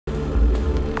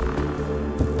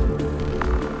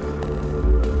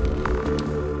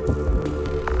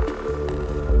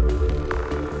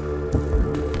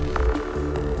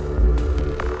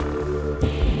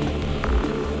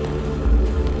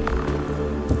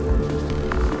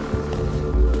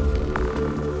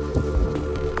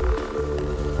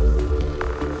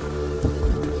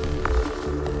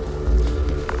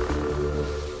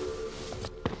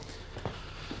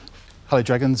Hello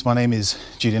Dragons, my name is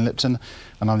Julian Lipton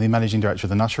and I'm the Managing Director of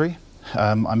the Nuttery.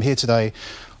 I'm here today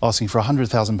asking for a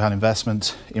 £100,000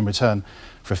 investment in return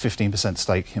for a 15%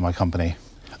 stake in my company.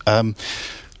 The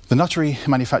Nuttery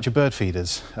manufacture bird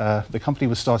feeders. The company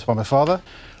was started by my father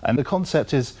and the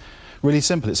concept is really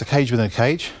simple. It's a cage within a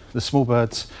cage. The small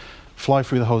birds fly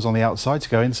through the holes on the outside to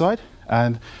go inside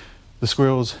and the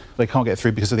squirrels, they can't get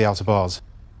through because of the outer bars.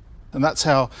 And that's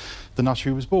how the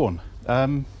Nuttery was born.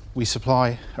 We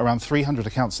supply around 300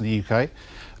 accounts in the UK,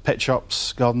 pet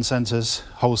shops, garden centres,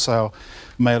 wholesale,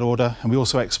 mail order, and we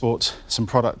also export some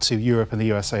product to Europe and the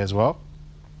USA as well.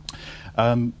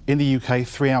 In the UK,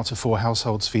 3 out of 4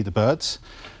 households feed the birds,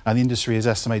 and the industry is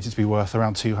estimated to be worth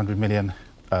around 200 million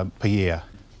per year.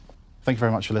 Thank you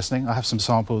very much for listening. I have some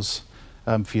samples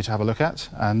for you to have a look at,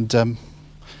 and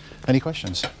any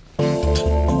questions?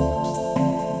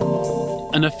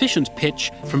 An efficient pitch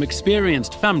from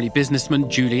experienced family businessman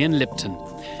Julian Lipton.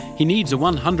 He needs a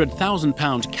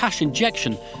 £100,000 cash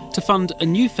injection to fund a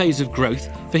new phase of growth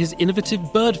for his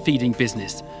innovative bird feeding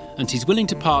business, and he's willing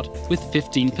to part with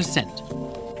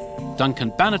 15%.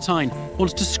 Duncan Bannatyne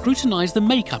wants to scrutinise the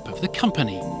makeup of the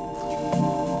company.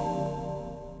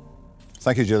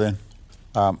 Thank you, Julian.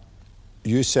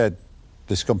 You said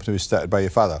this company was started by your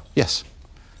father? Yes.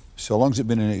 So how long has it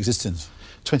been in existence?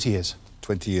 20 years.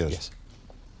 20 years? Yes.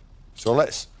 So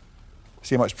let's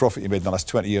see how much profit you made in the last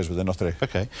 20 years with the Nuttery.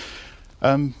 OK.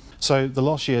 So the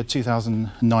last year,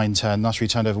 2009-10, Nuttery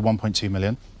turned over 1.2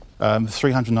 million,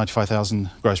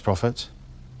 395,000 gross profit,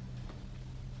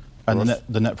 and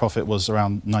the net profit was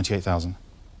around 98,000.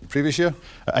 The previous year?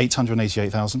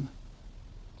 888,000.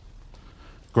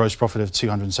 Gross profit of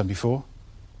 274,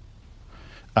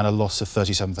 and a loss of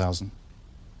 37,000.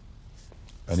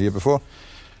 And the year before?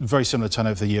 Very similar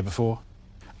turnover to the year before,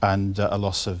 and a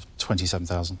loss of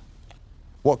 27,000.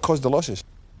 What caused the losses?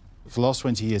 For the last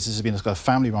 20 years, this has been a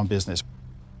family-run business,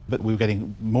 but we were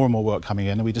getting more and more work coming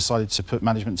in, and we decided to put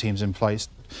management teams in place.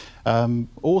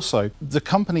 Also, the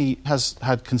company has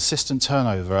had consistent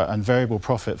turnover and variable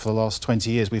profit for the last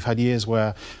 20 years. We've had years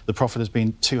where the profit has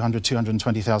been £200,000,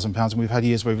 £220,000, and we've had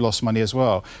years where we've lost money as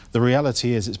well. The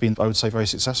reality is it's been, I would say, very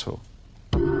successful.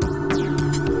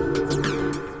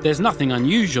 There's nothing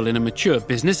unusual in a mature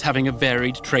business having a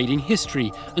varied trading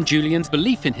history, and Julian's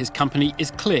belief in his company is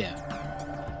clear.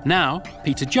 Now,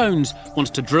 Peter Jones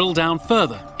wants to drill down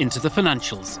further into the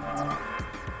financials.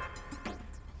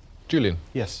 Julian.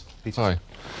 Yes, Peter.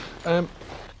 Hi.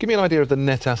 Give me an idea of the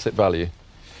net asset value,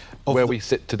 where we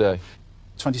sit today.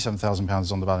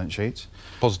 £27,000 on the balance sheet.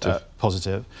 Positive.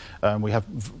 Positive. We have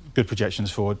good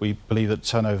projections forward. We believe that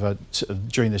turnover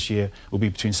during this year will be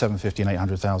between 750 and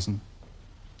 800,000.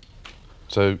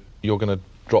 So you're going to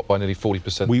drop by nearly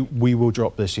 40%? We will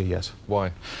drop this year, yes.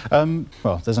 Why?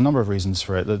 Well, there's a number of reasons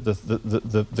for it.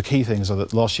 The key things are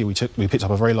that last year we picked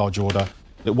up a very large order.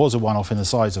 It was a one-off in the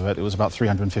size of it. It was about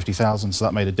 350,000, so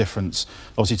that made a difference,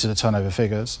 obviously, to the turnover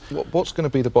figures. What's going to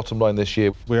be the bottom line this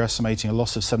year? We're estimating a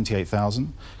loss of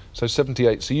 78,000. So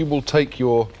 78. So you will take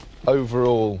your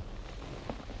overall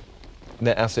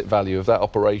net asset value of that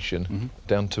operation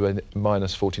down to a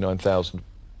minus 49,000.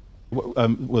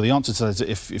 Well, the answer to that is that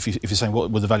if you're saying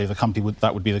what would the value of the company,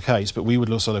 that would be the case. But we would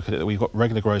also look at it that we've got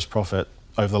regular gross profit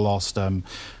over the last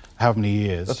how many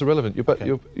years. That's irrelevant.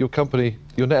 Your company,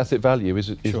 your net asset value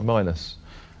is Sure. minus.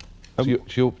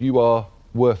 So you are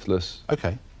worthless.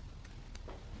 OK.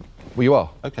 Well, you are.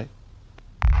 OK.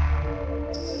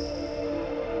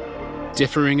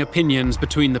 Differing opinions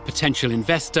between the potential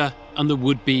investor and the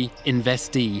would-be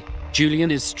investee.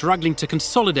 Julian is struggling to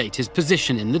consolidate his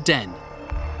position in the den.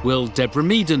 Will Deborah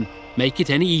Meaden make it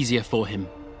any easier for him?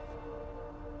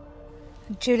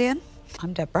 Julian,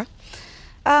 I'm Deborah.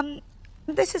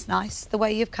 This is nice, the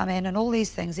way you've come in and all these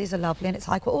things. These are lovely and it's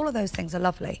high quality. All of those things are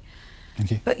lovely.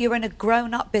 Thank you. But you're in a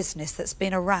grown-up business that's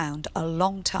been around a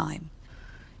long time.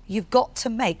 You've got to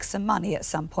make some money at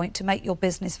some point to make your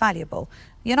business valuable.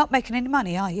 You're not making any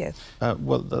money, are you?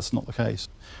 Well, that's not the case.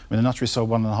 I mean, the Nuttery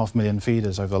sold 1.5 million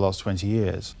feeders over the last 20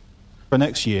 years. For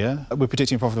next year, we're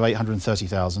predicting a profit of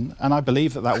 830,000, and I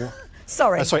believe that will...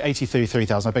 Sorry. Sorry,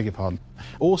 83,000, I beg your pardon.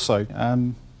 Also,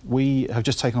 we have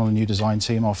just taken on a new design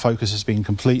team. Our focus has been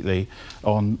completely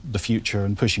on the future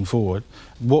and pushing forward.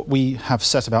 What we have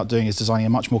set about doing is designing a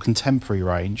much more contemporary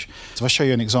range. So if I show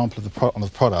you an example of the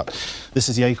product, this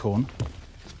is the Acorn.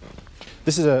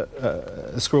 This is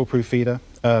a squirrel-proof feeder,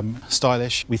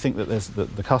 stylish. We think that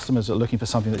the customers are looking for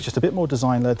something that's just a bit more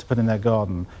design-led to put in their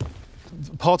garden.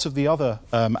 Part of the other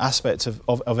aspect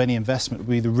of any investment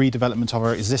would be the redevelopment of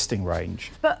our existing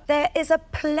range. But there is a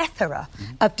plethora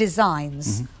of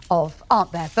designs of,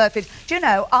 aren't there, bird feeders? Do you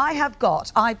know, I have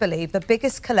got, I believe, the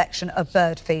biggest collection of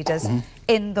bird feeders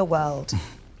in the world.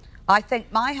 I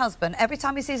think my husband, every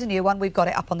time he sees a new one, we've got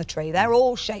it up on the tree. They're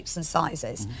all shapes and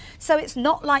sizes. So it's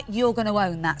not like you're going to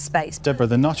own that space. Deborah,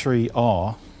 the Nuttery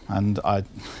are, and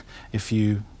if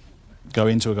you go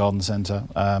into a garden centre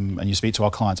and you speak to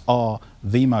our clients, are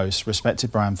the most respected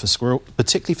brand for squirrel,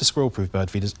 particularly for squirrel-proof bird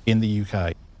feeders in the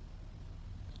UK.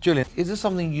 Julian, is there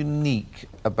something unique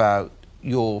about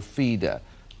your feeder?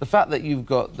 The fact that you've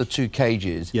got the 2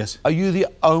 cages, yes. Are you the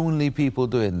only people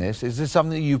doing this? Is this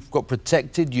something that you've got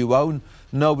protected, you own?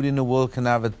 Nobody in the world can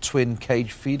have a twin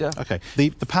cage feeder? OK. The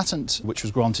patent which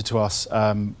was granted to us,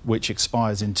 which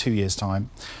expires in 2 years' time,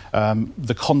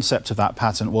 the concept of that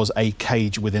patent was a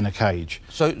cage within a cage.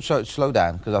 So slow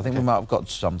down, because I think we might have got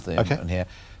something in here.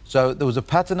 So there was a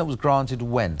patent that was granted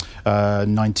when?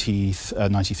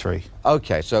 93.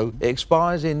 OK, so it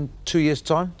expires in 2 years'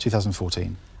 time?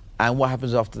 2014. And what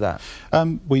happens after that?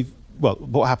 Well,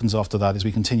 what happens after that is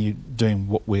we continue doing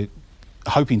what we're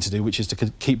hoping to do, which is to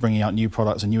keep bringing out new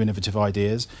products and new innovative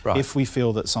ideas. Right. If we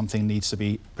feel that something needs to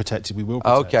be protected, we will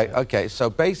protect it. OK, so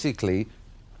basically,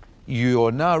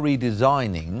 you're now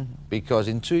redesigning, because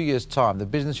in 2 years' time, the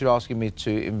business you're asking me to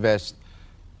invest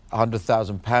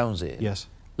 £100,000 in yes.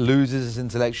 loses its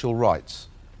intellectual rights.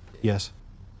 Yes.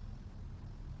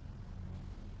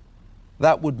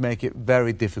 That would make it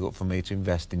very difficult for me to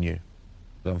invest in you.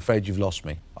 I'm afraid you've lost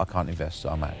me. I can't invest, so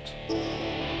I'm out.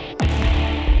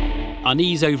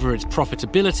 Unease over its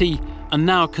profitability, and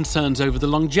now concerns over the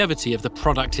longevity of the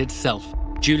product itself.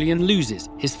 Julian loses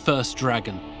his first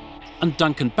dragon. And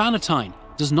Duncan Bannatyne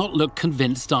does not look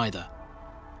convinced either.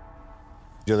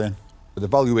 Julian, the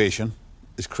valuation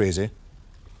is crazy.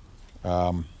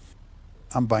 I'm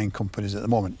buying companies at the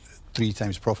moment 3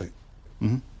 times profit.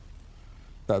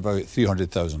 That's about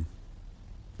 300,000.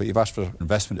 But you've asked for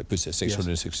investment that puts it at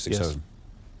 666,000. Yes.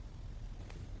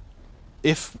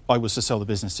 If I was to sell the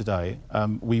business today,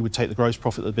 we would take the gross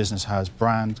profit that the business has,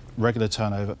 brand, regular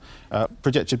turnover,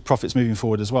 projected profits moving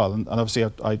forward as well. And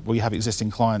obviously, we have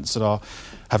existing clients that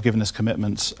have given us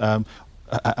commitments and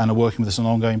are working with us on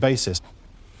an ongoing basis.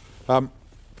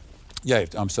 Yeah,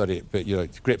 I'm sorry, but you're a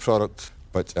great product,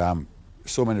 but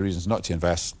so many reasons not to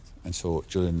invest. And so,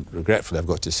 Julian, regretfully, I've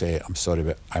got to say, I'm sorry,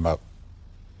 but I'm out.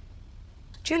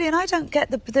 Julian, I don't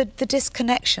get the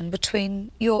disconnection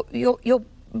between your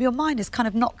mind is kind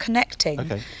of not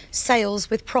connecting sales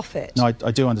with profit. No,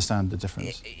 I do understand the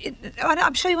difference.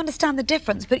 I'm sure you understand the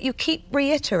difference, but you keep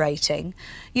reiterating,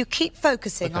 you keep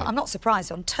focusing on, I'm not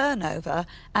surprised, on turnover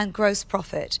and gross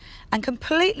profit, and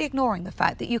completely ignoring the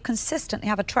fact that you consistently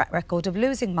have a track record of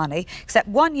losing money, except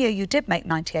 1 year you did make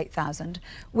 98,000,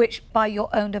 which by your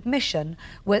own admission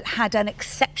had an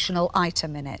exceptional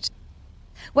item in it.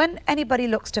 When anybody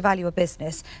looks to value a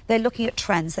business, they're looking at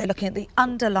trends, they're looking at the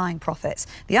underlying profits.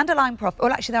 The underlying profit,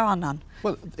 well, actually, there are none.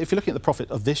 Well, if you're looking at the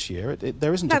profit of this year,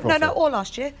 there isn't a profit. No, all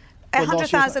last year. Well,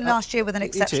 100,000 last year with an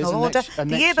exceptional order.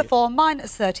 The year before,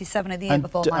 minus 37, and the year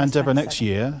before, minus And Deborah, 27. next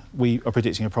year, we are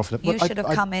predicting a profit. You should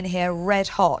have come in here red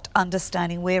hot,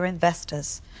 understanding we're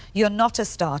investors. You're not a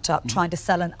start-up trying to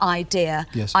sell an idea.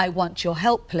 Yes. I want your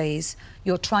help, please.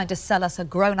 You're trying to sell us a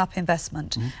grown-up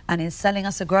investment. And in selling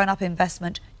us a grown-up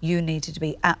investment, you needed to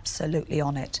be absolutely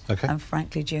on it. Okay. And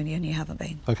frankly, Julian, you haven't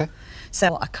been. Okay.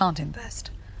 So I can't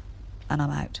invest. And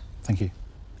I'm out. Thank you.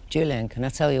 Julian, can I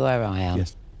tell you where I am?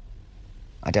 Yes.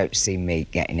 I don't see me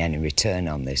getting any return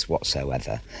on this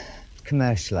whatsoever.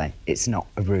 Commercially, it's not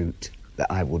a route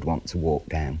that I would want to walk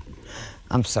down.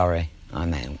 I'm sorry,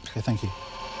 I'm out. Okay, thank you.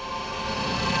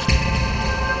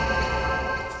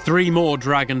 3 more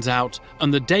dragons out,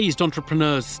 and the dazed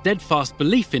entrepreneur's steadfast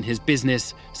belief in his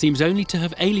business seems only to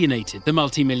have alienated the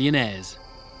multimillionaires.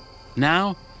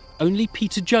 Now, only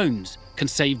Peter Jones can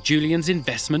save Julian's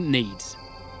investment needs.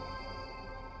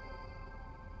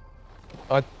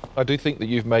 I do think that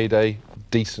you've made a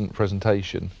decent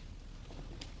presentation.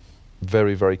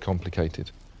 Very, very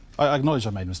complicated. I acknowledge I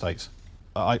made mistakes.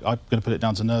 I'm going to put it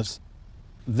down to nerves.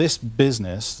 This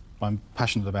business, I'm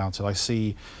passionate about it. I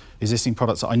see existing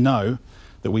products that I know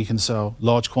that we can sell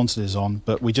large quantities on,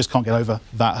 but we just can't get over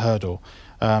that hurdle.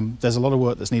 There's a lot of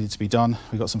work that's needed to be done.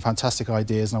 We've got some fantastic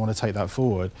ideas and I want to take that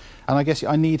forward. And I guess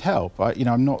I need help.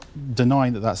 I'm not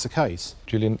denying that that's the case.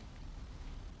 Julian,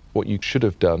 what you should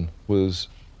have done was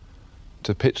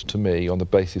to pitch to me on the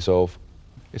basis of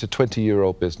it's a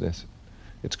 20-year-old business.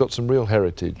 It's got some real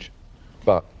heritage,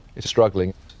 but it's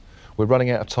struggling. We're running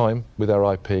out of time with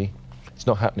our IP. It's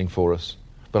not happening for us.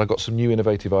 But I've got some new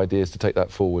innovative ideas to take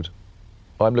that forward.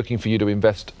 I'm looking for you to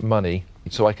invest money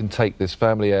so I can take this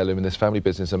family heirloom and this family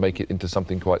business and make it into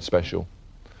something quite special.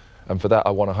 And for that,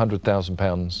 I won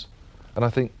 £100,000. And I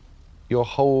think your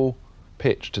whole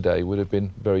pitch today would have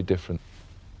been very different.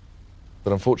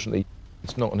 But unfortunately,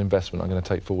 it's not an investment I'm going to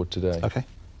take forward today. Okay.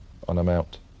 And I'm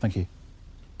out. Thank you.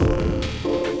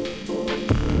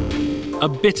 A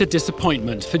bitter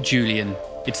disappointment for Julian.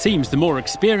 It seems the more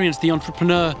experienced the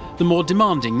entrepreneur, the more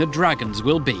demanding the dragons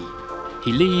will be.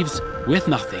 He leaves with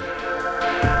nothing.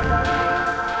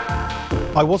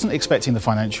 I wasn't expecting the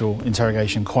financial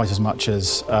interrogation quite as much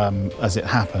as it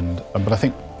happened, but I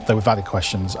think they were valid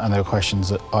questions, and they were questions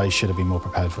that I should have been more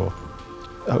prepared for.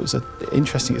 It was an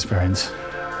interesting experience.